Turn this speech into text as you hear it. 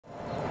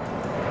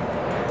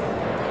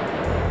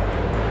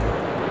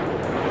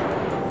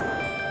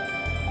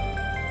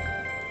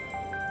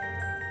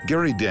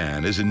Gary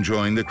Dann is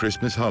enjoying the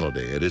Christmas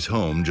holiday at his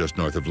home just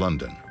north of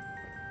London.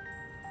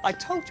 I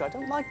told you I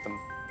don't like them.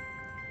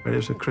 It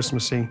was a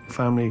Christmassy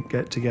family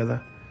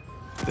get-together.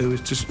 It was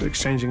just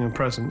exchanging of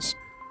presents.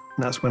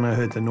 And that's when I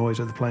heard the noise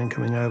of the plane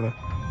coming over.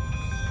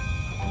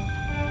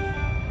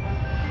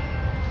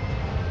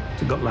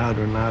 It got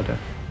louder and louder.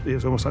 It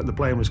was almost like the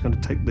plane was going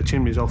to take the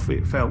chimneys off.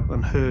 It felt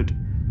and heard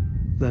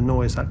the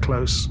noise that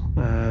close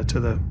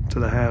to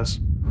the house.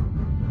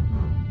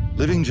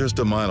 Living just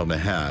a mile and a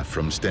half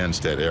from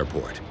Stansted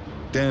Airport,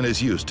 Dan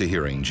is used to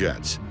hearing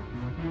jets,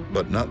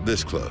 but not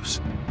this close.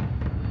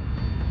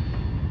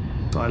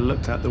 I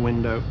looked out the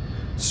window,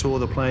 saw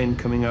the plane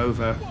coming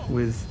over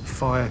with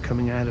fire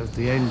coming out of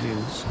the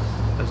engines.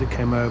 As it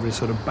came over, it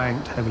sort of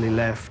banked heavily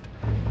left,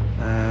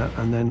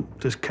 and then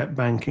just kept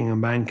banking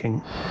and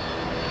banking.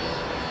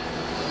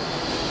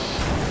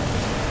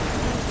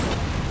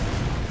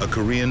 A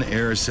Korean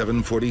Air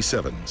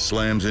 747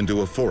 slams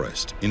into a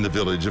forest in the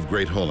village of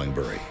Great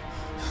Hollingbury.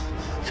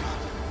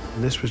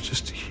 This was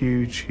just a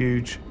huge,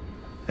 huge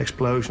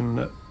explosion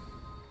that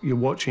you're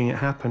watching it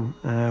happen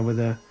with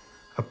a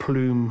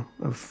plume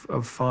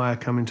of fire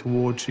coming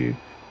towards you.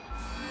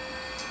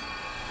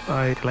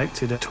 I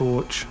collected a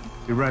torch.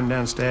 We ran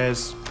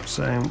downstairs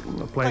saying,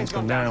 the plane's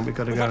gone down, we've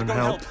got to go and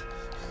help.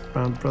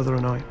 My brother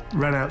and I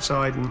ran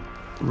outside and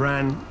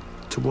ran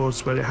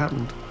towards where it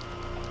happened.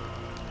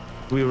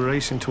 We were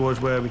racing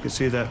towards where we could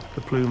see the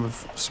plume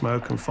of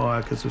smoke and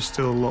fire because there's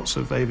still lots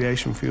of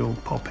aviation fuel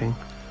popping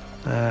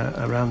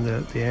around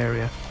the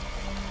area.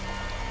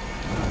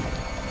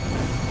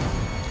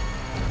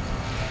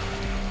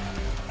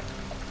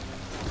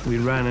 We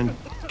ran and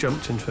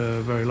jumped into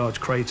a very large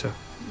crater,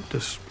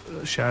 just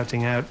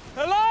shouting out,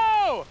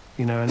 Hello!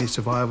 You know, any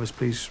survivors,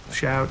 please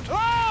shout.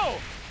 Hello!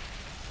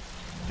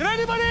 Can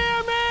anybody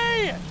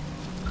hear me?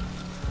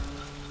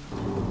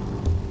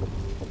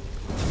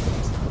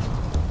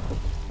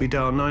 We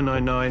dialed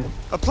 999.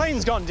 A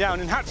plane's gone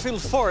down in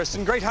Hatfield Forest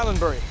in Great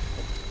Hollingbury.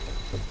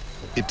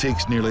 It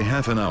takes nearly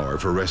half an hour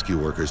for rescue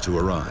workers to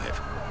arrive.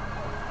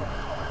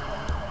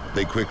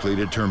 They quickly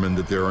determine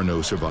that there are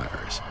no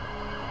survivors.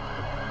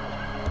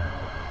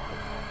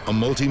 A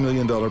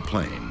multi-million-dollar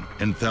plane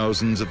and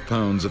thousands of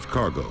pounds of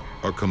cargo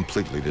are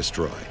completely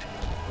destroyed.